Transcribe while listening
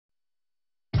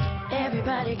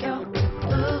Everybody go,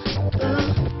 ooh,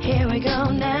 ooh, here we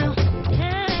go now.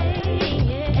 Hey,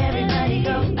 yeah. Everybody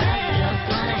go, I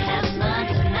just wanna have fun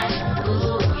tonight.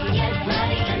 Ooh, get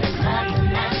ready in the club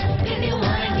tonight. If you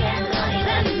wanna get naughty,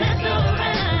 then that's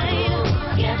alright. Ooh,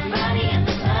 get ready in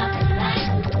the club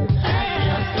tonight. I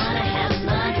just wanna have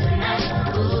fun tonight.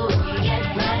 Ooh, get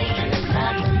ready in the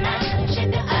club tonight.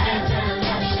 Shake the eyes to the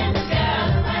left, shake the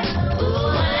girl right.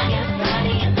 Ooh, get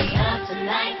ready in the club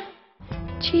tonight.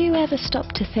 Do you ever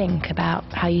stop to think about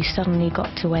how you suddenly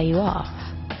got to where you are?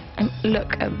 And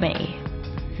look at me.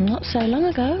 Not so long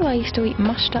ago, I used to eat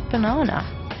mushed up banana.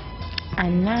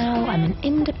 And now I'm an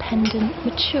independent,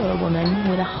 mature woman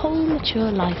with a whole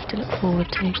mature life to look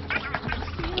forward to.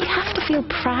 You have to feel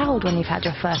proud when you've had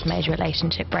your first major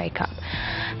relationship breakup.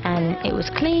 And it was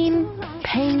clean,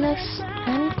 painless,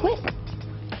 and quick.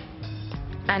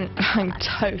 And I'm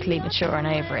totally mature and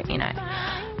over it, you know.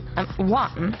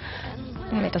 One,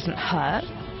 it doesn't hurt.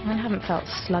 I haven't felt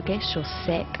sluggish or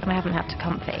sick, and I haven't had to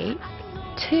comfort eat.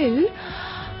 Two,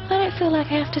 I don't feel like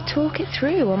I have to talk it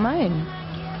through or moan.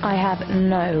 I have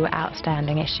no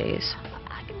outstanding issues.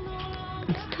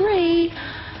 And three,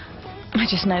 I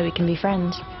just know we can be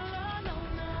friends.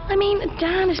 I mean,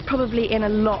 Dan is probably in a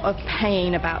lot of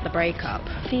pain about the breakup,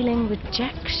 feeling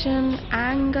rejection,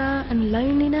 anger, and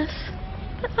loneliness.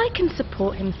 But I can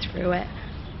support him through it.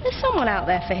 There's someone out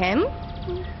there for him,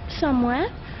 somewhere,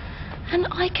 and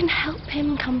I can help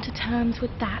him come to terms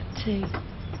with that too.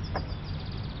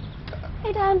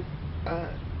 Hey Dan,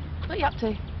 what are you up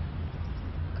to?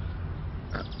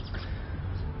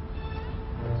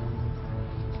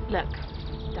 Look,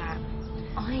 Dan,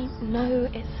 I know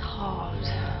it's hard,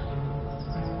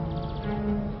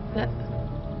 but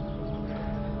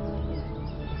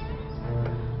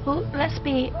well, let's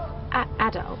be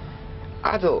adult.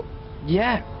 Adult?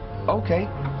 Yeah, okay.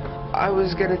 I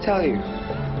was gonna tell you.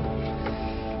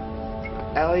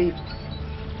 Ellie,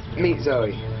 meet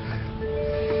Zoe.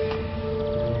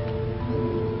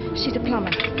 She's a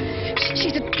plumber.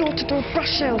 She's a door-to-door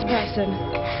brush salesperson.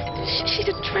 She's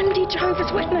a trendy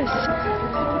Jehovah's Witness.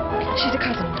 She's a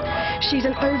cousin. She's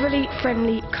an overly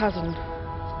friendly cousin.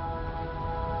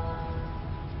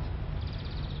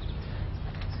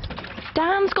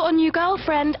 Dan's got a new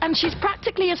girlfriend and she's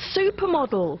practically a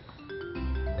supermodel.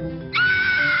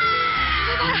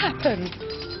 How did that happen?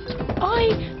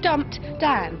 I dumped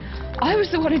Dan. I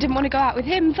was the one who didn't want to go out with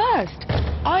him first.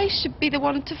 I should be the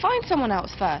one to find someone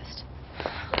else first.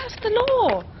 That's the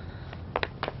law.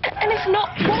 And if not,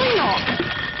 why not?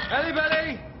 Ellie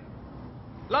Belly!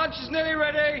 Lunch is nearly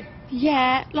ready!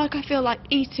 Yeah, like I feel like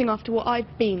eating after what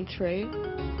I've been through.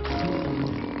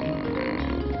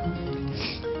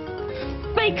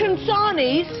 Bacon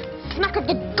sarnies? Snack of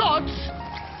the gods?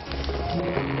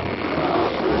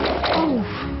 Oh.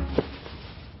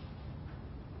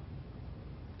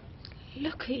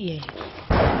 Look at you.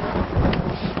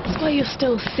 That's why you're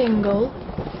still single.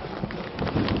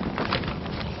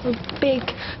 A big,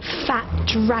 fat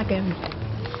dragon.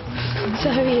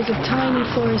 Zoe is a tiny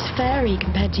forest fairy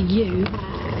compared to you.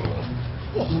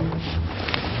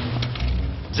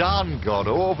 Dan got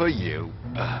over you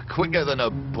quicker than a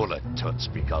bullet toots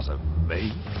because of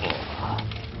me.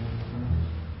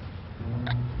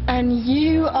 And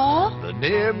you are? The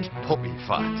name's Puppy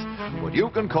Fat, but you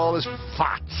can call us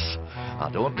Fats. I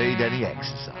don't need any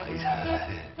exercise.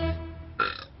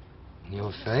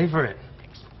 Your favourite.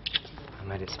 I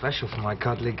made it special for my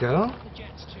cuddly girl.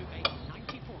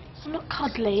 I'm not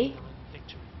cuddly.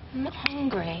 I'm not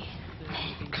hungry.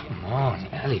 Come on,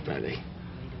 Ellie Belly.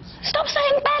 Stop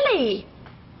saying belly!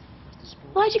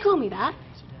 Why'd you call me that?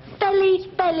 Belly,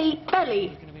 belly,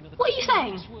 belly. What are you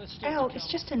saying? Elle, it's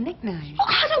just a nickname. Oh,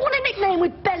 I don't want a nickname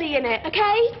with belly in it,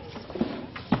 okay?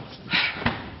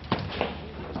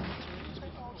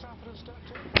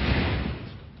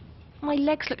 My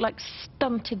legs look like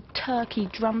stunted turkey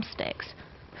drumsticks.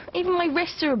 Even my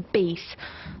wrists are obese.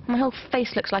 My whole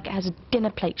face looks like it has a dinner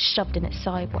plate shoved in it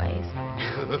sideways.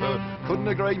 Couldn't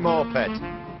agree more, pet.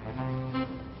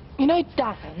 You know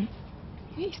Dan?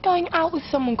 He's going out with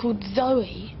someone called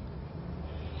Zoe.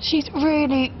 She's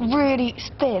really, really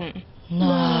thin.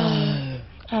 No.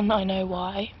 And I know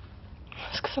why.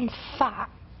 It's because I'm fat.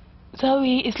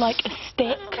 Zoe is like a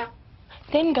stick.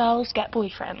 Thin girls get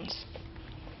boyfriends.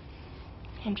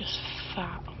 I'm just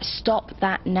fat. Stop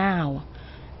that now.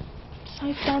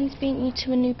 So Dan's beaten you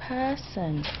to a new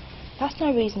person. That's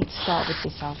no reason to start with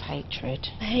this self-hatred.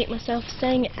 I hate myself for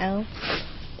saying it, Elle.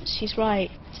 She's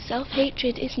right.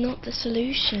 Self-hatred is not the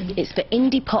solution. It's for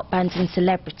indie pop bands and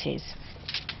celebrities.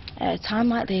 At a time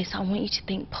like this, I want you to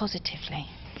think positively.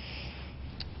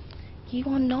 You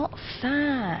are not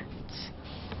fat.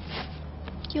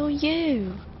 You're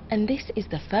you. And this is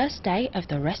the first day of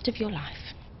the rest of your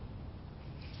life.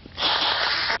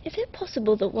 Is it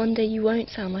possible that one day you won't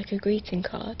sound like a greeting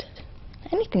card?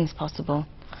 Anything's possible.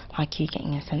 Like you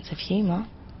getting a sense of humour.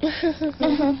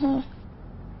 I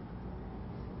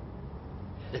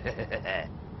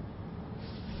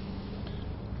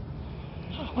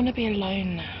want to be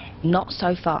alone now. Not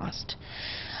so fast.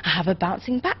 I have a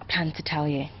bouncing back plan to tell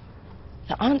you.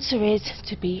 The answer is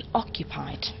to be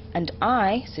occupied, and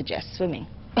I suggest swimming.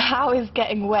 How is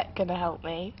getting wet going to help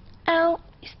me? Elle,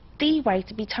 it's the way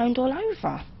to be toned all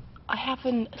over. I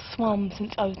haven't swum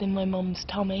since I was in my mum's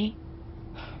tummy.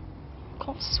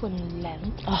 Can't swim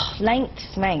length. Oh,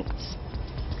 lengths, mates.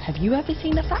 Have you ever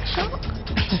seen a fat shark?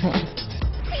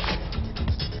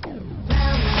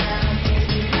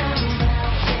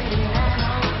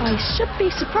 I should be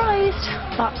surprised,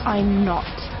 but I'm not.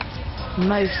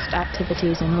 Most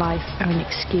activities in life are an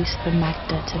excuse for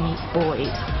Magda to meet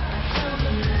boys.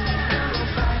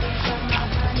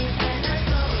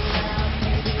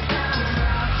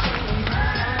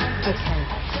 Okay,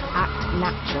 act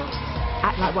natural.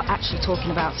 Act like we're actually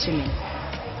talking about swimming.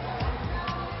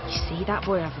 You see that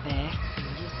boy over there?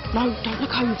 No, don't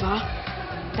look over.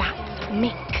 That's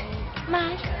Mick.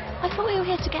 Mag, I thought we were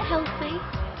here to get healthy.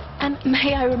 And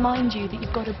may I remind you that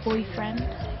you've got a boyfriend?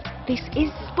 This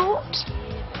is sport.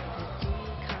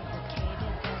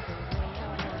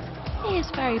 He is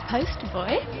very poster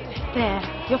boy. There,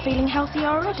 you're feeling healthy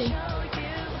already.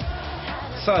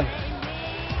 So,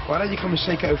 why don't you come and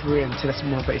shake it over here and tell us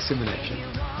more about your swimming action?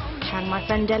 Can my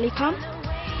friend Ellie come?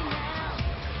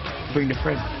 Bring the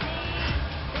friend.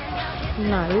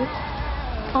 No.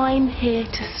 I'm here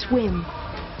to swim.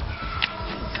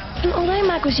 And although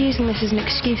Mag was using this as an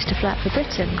excuse to flirt for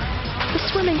Britain, the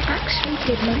swimming actually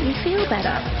did make me feel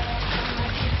better.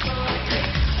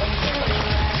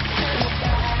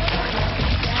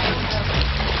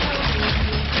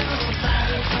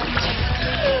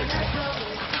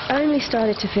 I only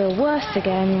started to feel worse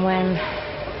again when...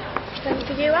 Same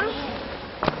for you, Al?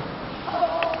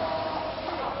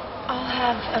 I'll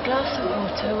have a glass of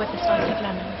water with a slice of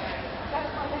lemon.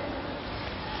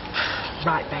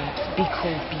 Right, babe. Be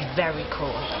cool. Be very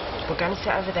cool. We're going to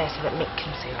sit over there so that Mick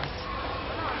can see us.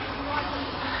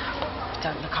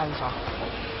 Don't look over.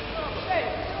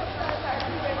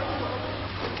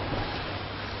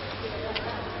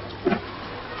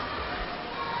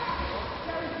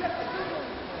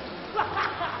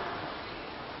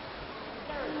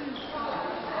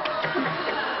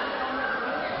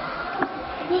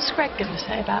 What's Greg going to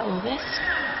say about all this?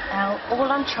 Now,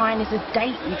 all I'm trying is a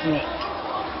date with Mick.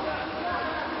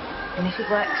 And if it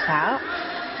works out,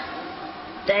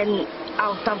 then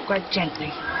I'll dump Greg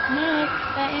gently. No,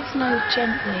 there is no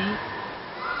gently.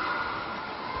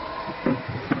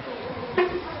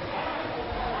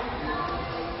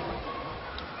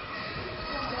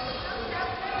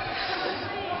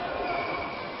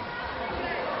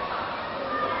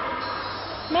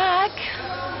 Mag,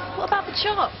 what about the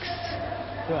chocks?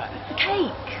 Right. The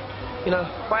cake? You know,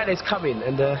 Friday's coming,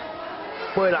 and a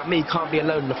boy like me can't be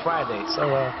alone on a Friday, so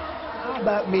how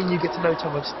about me and you get to know each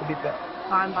other just a bit better?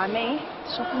 Fine by me.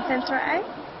 Shopping centre at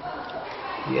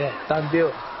 8? Yeah, done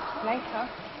deal. Later.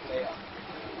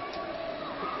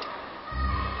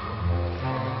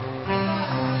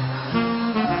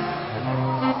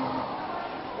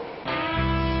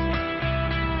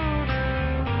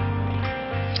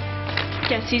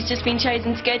 Guess who's just been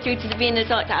chosen to go through to the Vienna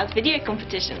Dark House video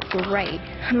competition? Great.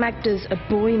 Magda's a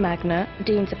boy magnet,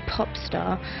 Dean's a pop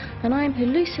star, and I'm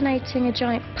hallucinating a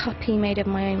giant puppy made of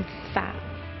my own fat.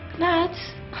 Lads,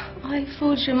 I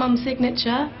forged your mum's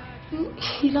signature.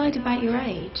 You lied about your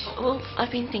age. Well,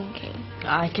 I've been thinking.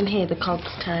 I can hear the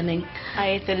cogs turning.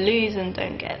 I either lose and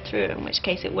don't get through, in which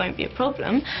case it won't be a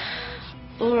problem,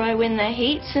 or I win their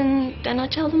heats and then I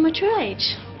tell them my true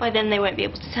age. By then they won't be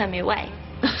able to turn me away.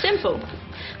 Simple.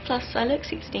 Plus, I look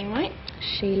 16, right?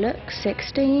 She looks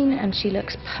 16 and she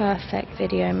looks perfect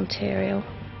video material.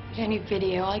 The only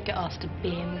video I get asked to be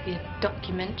in will be a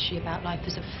documentary about life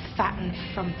as a fat and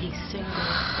frumpy single.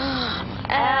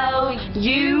 Elle,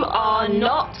 you are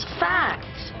not fat.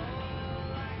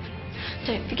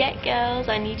 Don't forget, girls,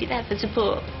 I need you there for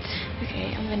support.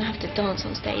 Okay, I'm gonna have to dance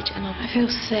on stage and I feel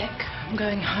sick. I'm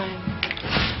going home.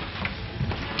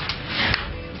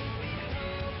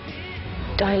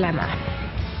 Dilemma.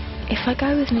 If I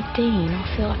go with Nadine,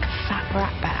 I'll feel like a fat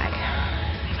rat bag.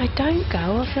 If I don't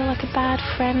go, I'll feel like a bad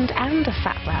friend and a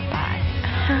fat rat bag.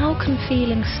 How can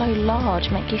feeling so large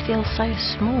make you feel so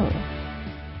small?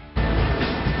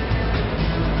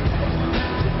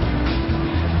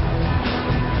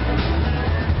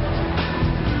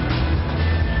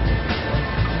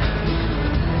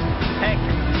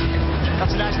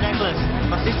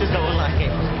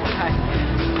 jacket. Okay.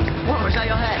 What, was that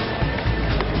your head?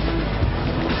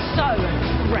 So,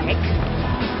 Greg,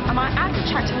 am I as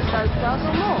attractive as those girls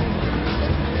or more?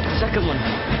 Second one.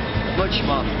 Much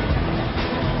more.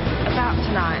 About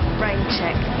tonight, rain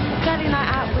check. Girly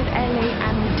night out with Ellie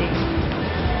and Dee.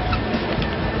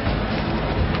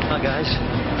 Hi, guys.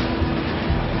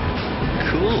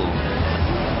 Cool.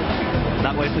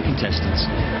 That way for contestants.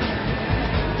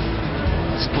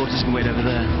 Supporters can wait over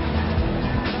there.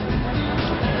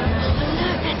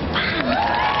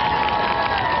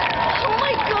 Oh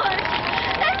my god!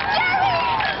 That's Jerry!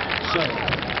 So,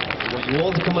 I want you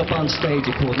all to come up on stage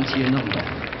according to your number.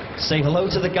 Say hello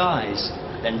to the guys,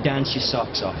 then dance your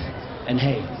socks off. And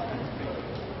hey,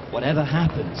 whatever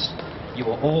happens, you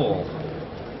are all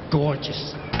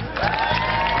gorgeous.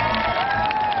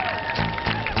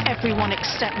 Everyone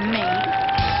except me.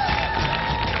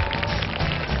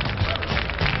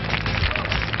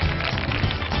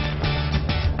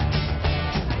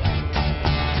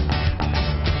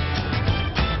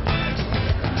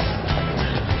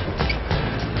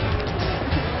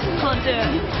 Can't do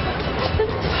it.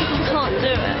 Can't do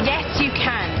it. Yes, you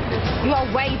can. You are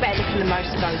way better looking than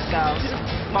most of those girls.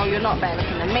 Well, you're not better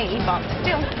looking than me, but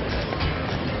still.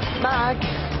 Mag.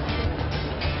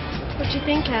 What do you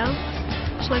think, Elle?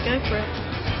 Shall I go for it?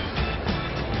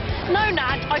 No,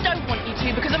 Nad, I don't want you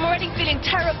to because I'm already feeling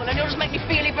terrible and you'll just make me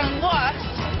feel even worse.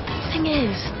 The thing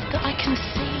is that I can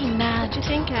see Nad. What do you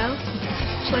think, Elle?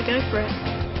 Shall I go for it?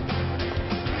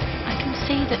 I can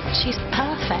see that she's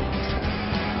perfect.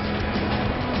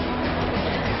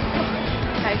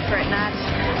 Go for it, Nad.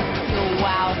 You'll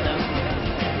wow them.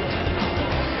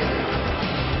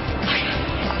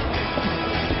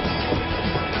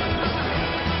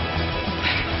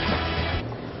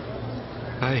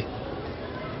 Hey.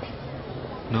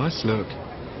 Nice look.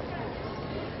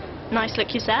 Nice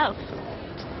look yourself.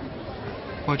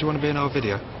 Why do you want to be in our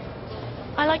video?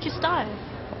 I like your style.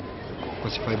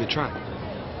 What's your favourite track?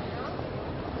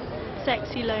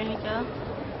 Sexy, lonely girl.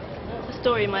 The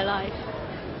story of my life.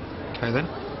 Okay then.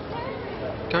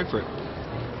 Go for it.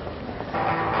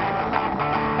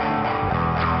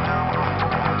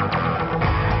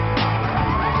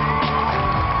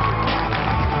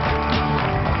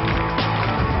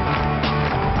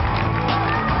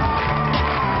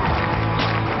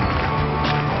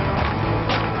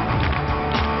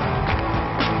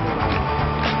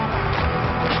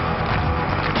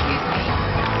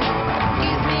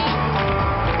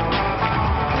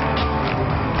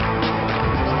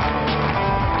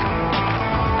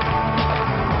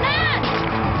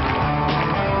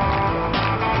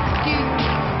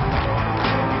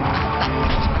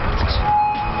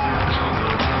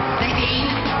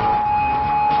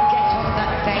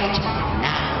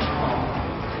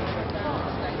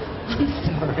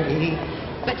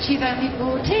 But she's only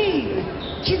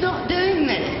 14. She's not doing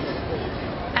this.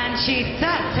 And she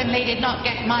certainly did not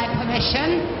get my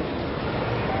permission.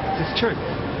 It's true.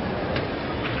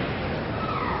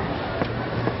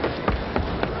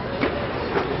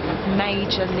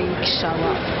 Major league show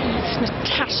up. It's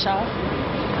Natasha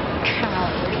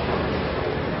Cowley.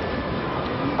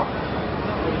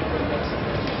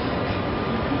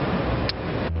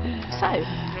 So,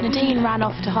 Nadine ran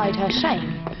off to hide her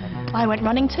shame. I went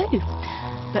running too,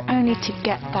 but only to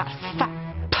get that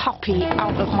fat puppy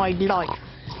out of my life.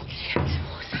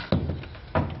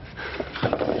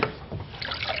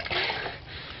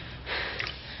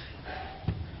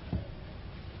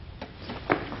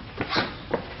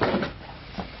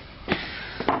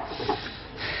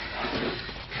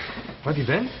 Where have you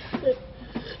been?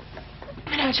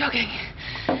 I know, jogging.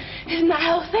 Isn't that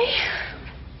healthy?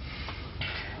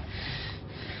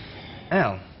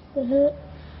 Elle?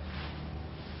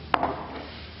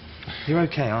 You're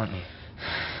okay, aren't you?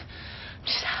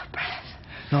 Just out of breath.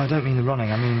 No, I don't mean the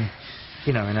running. I mean,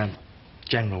 you know, in a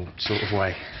general sort of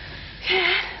way.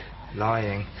 Yeah.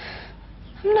 Lying.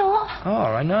 I'm not.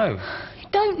 Oh, I know. You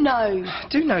don't know. I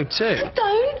do know too.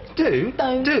 Don't. Do?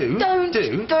 Don't. Do? Don't.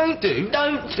 Do? Don't. Do?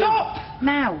 Don't. Stop.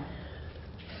 Now.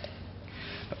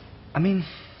 I mean,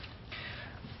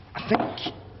 I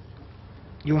think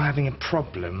you're having a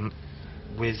problem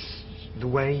with the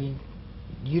way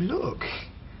you look.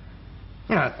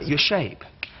 You know, your shape.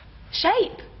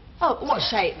 Shape? Oh, what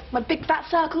shape? My big fat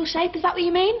circle shape? Is that what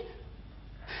you mean?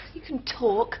 You can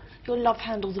talk. Your love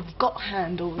handles have got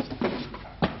handles.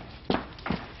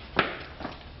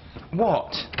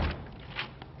 What?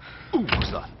 Who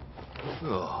was that?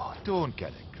 Oh, don't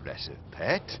get aggressive,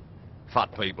 pet.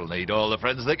 Fat people need all the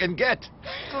friends they can get.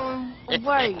 Go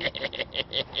away.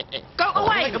 Go All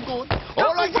away. right, I'm going. Go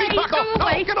All right, away. keep back Go up.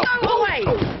 away. No, get up. Go away.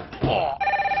 Oh.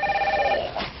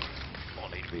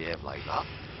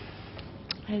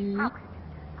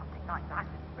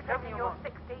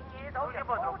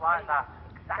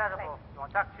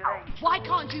 Why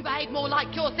can't you behave more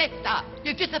like your sister?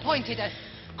 You've disappointed us.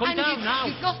 Come down now.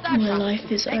 You've lost our My trust.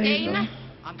 life is Again, over.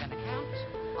 I'm going to count.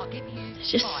 I'll give you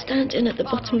Just five. standing at the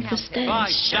bottom of the stairs,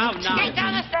 Right, shouting down now. Get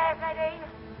down the stairs, Nadine.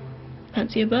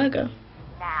 fancy a burger.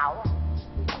 Now.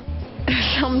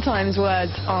 Sometimes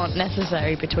words aren't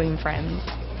necessary between friends.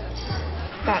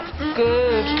 That's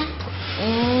good.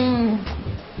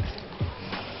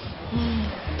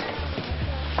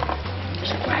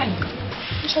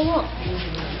 So what?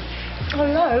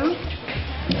 Hello?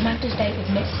 Magda's date with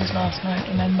Nick was last night,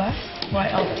 remember? Right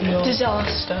after your...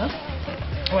 Disaster.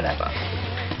 Whatever.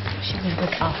 She was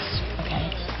with us,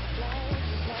 okay?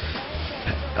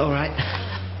 All right.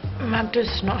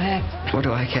 Magda's not here. What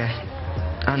do I care?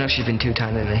 I know she's been too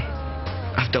kind to me.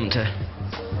 I've dumped her.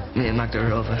 Me and Magda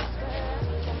are over.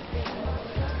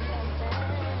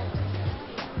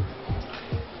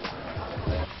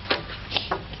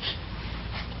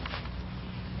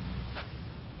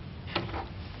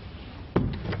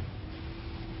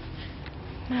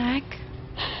 Mag,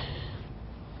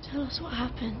 Tell us what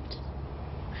happened.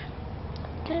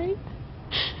 Okay?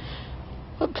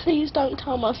 But please don't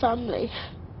tell my family.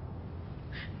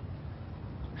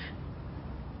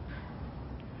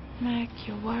 Mag,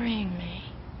 you're worrying me.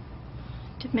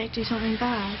 Did Meg do something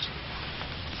bad?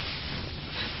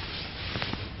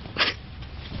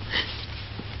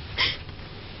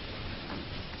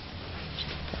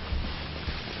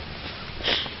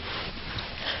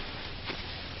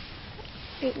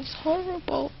 It was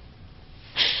horrible.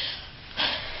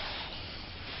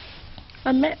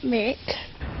 I met Mick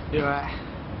You alright?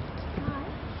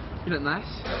 You look nice.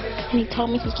 and he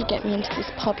told me he could get me into this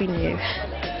pub he knew.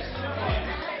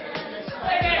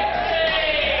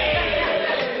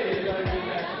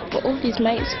 But all his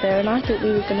mates were there and I thought we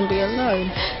were going to be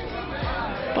alone.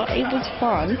 But it was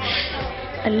fun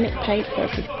and Mick paid for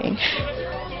everything.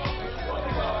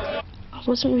 I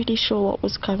wasn't really sure what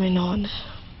was going on.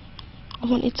 I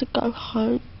wanted to go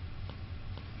home.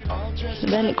 But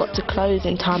then it got to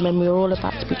closing time and we were all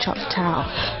about to be chucked out.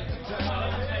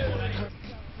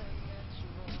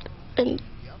 And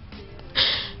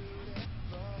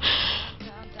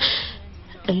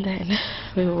then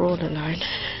we were all alone.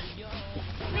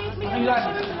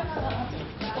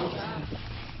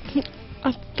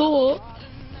 I thought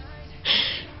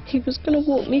he was going to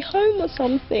walk me home or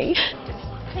something.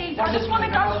 Please, I just want to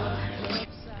go.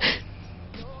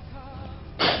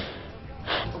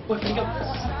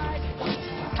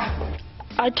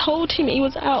 I told him he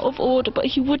was out of order, but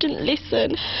he wouldn't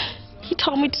listen. He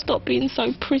told me to stop being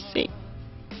so prissy.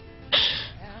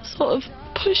 Sort of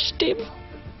pushed him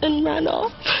and ran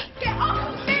off. Get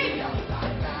off me!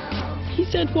 He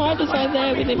said, why was I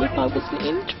there with him if I wasn't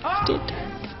interested?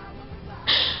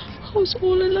 I was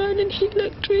all alone and he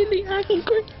looked really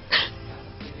angry.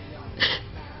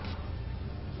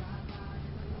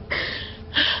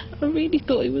 I really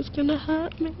thought he was going to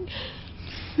hurt me.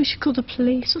 We should call the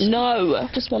police or something. No, I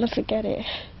just want to forget it.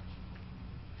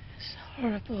 It's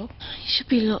horrible. You should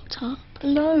be locked up.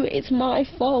 No, it's my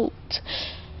fault.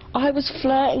 I was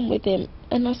flirting with him,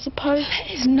 and I suppose...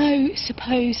 There's no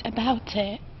suppose about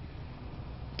it.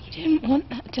 You didn't want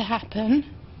that to happen.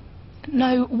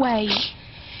 No way.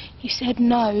 You said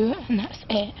no, and that's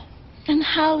it. And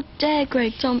how dare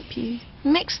Greg dump you?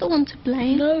 Mick's the one to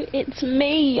blame. No, it's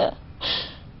me.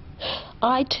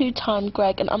 I two-timed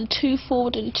Greg, and I'm too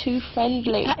forward and too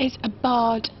friendly. That is a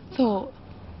bad thought.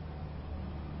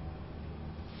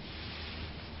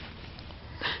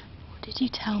 What did you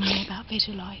tell me about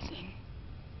visualising?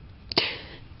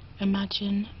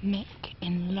 Imagine Mick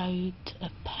in loads of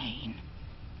pain.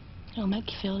 It'll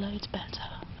make you feel loads better.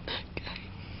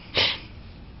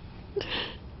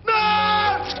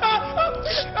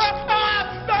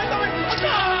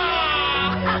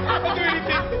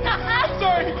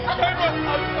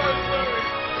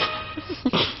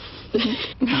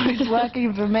 It's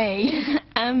working for me.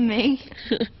 And me.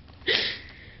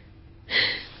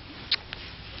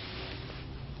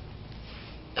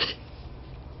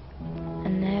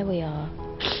 And there we are.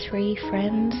 3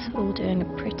 friends, all doing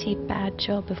a pretty bad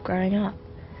job of growing up.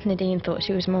 Nadine thought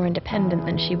she was more independent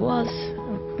than she was.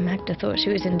 Magda thought she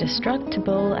was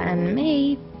indestructible. And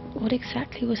me, what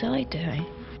exactly was I doing?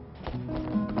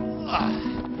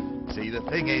 See, the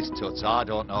thing is, Toots, I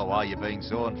don't know why you're being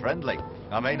so unfriendly.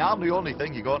 I mean, I'm the only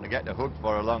thing you're going to get to hug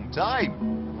for a long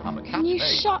time. I'm a cat, Can you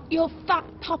me. shut your fat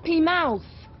puppy mouth?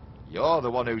 You're the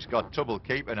one who's got trouble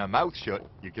keeping her mouth shut.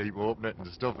 You keep opening it and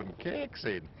stuffing cakes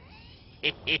in.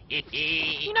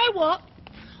 You know what?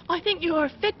 I think you're a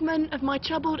figment of my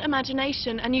troubled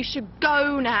imagination and you should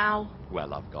go now.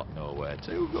 Well, I've got nowhere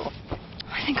to go.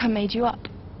 I think I made you up.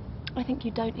 I think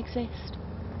you don't exist.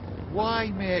 Why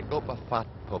make up a fat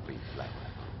puppy flower?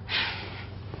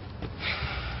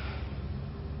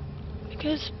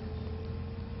 Because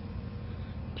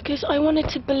I wanted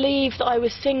to believe that I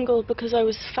was single because I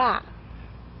was fat.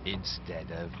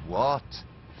 Instead of what?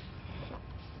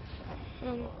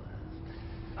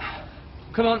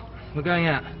 Come on, we're going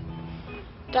out.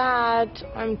 Dad,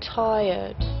 I'm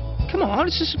tired. Come on,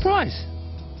 it's a surprise.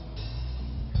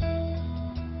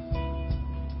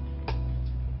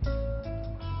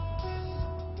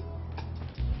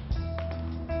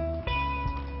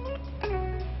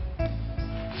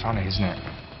 Funny, isn't it?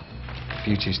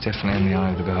 Beauty's definitely in the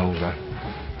eye of the beholder.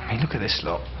 I mean, look at this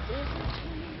lot.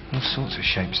 All sorts of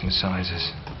shapes and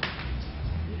sizes.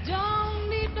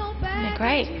 They're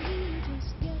great.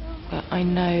 But I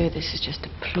know this is just a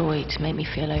ploy to make me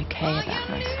feel okay about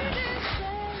myself.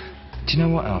 Do you know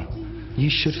what, Al? You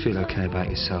should feel okay about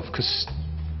yourself, because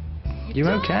you're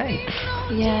okay.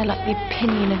 Yeah, like the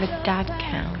opinion of a dad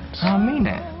counts. I mean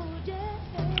it.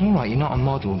 All right, you're not a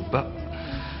model, but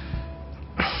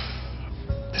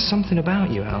there's something about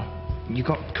you, Al. You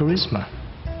got charisma.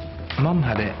 Mum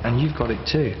had it, and you've got it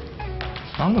too.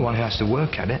 I'm the one who has to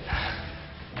work at it.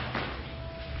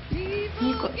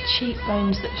 You've got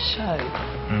cheekbones that show.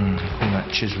 All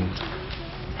that chiseled.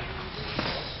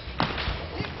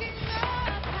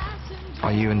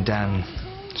 Are you and Dan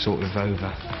sort of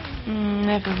over?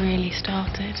 Never really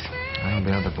started. Well,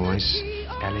 the other boys.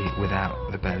 Ellie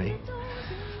without the belly.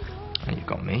 And you've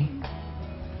got me.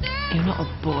 You're not a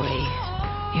boy.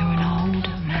 You're an old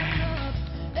man.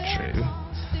 True.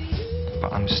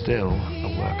 But I'm still a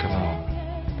work of art.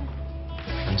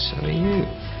 And so are you.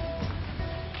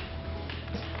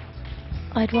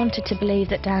 I'd wanted to believe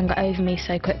that Dan got over me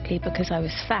so quickly because I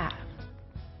was fat.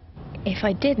 If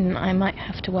I didn't, I might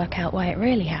have to work out why it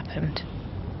really happened.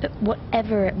 But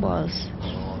whatever it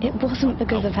wasn't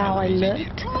because of how I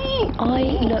looked. I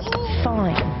look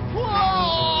fine.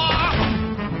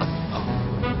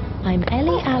 I'm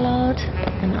Ellie Allard,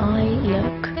 and I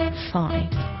look fine.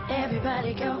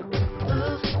 Everybody go,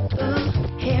 ooh,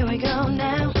 ooh.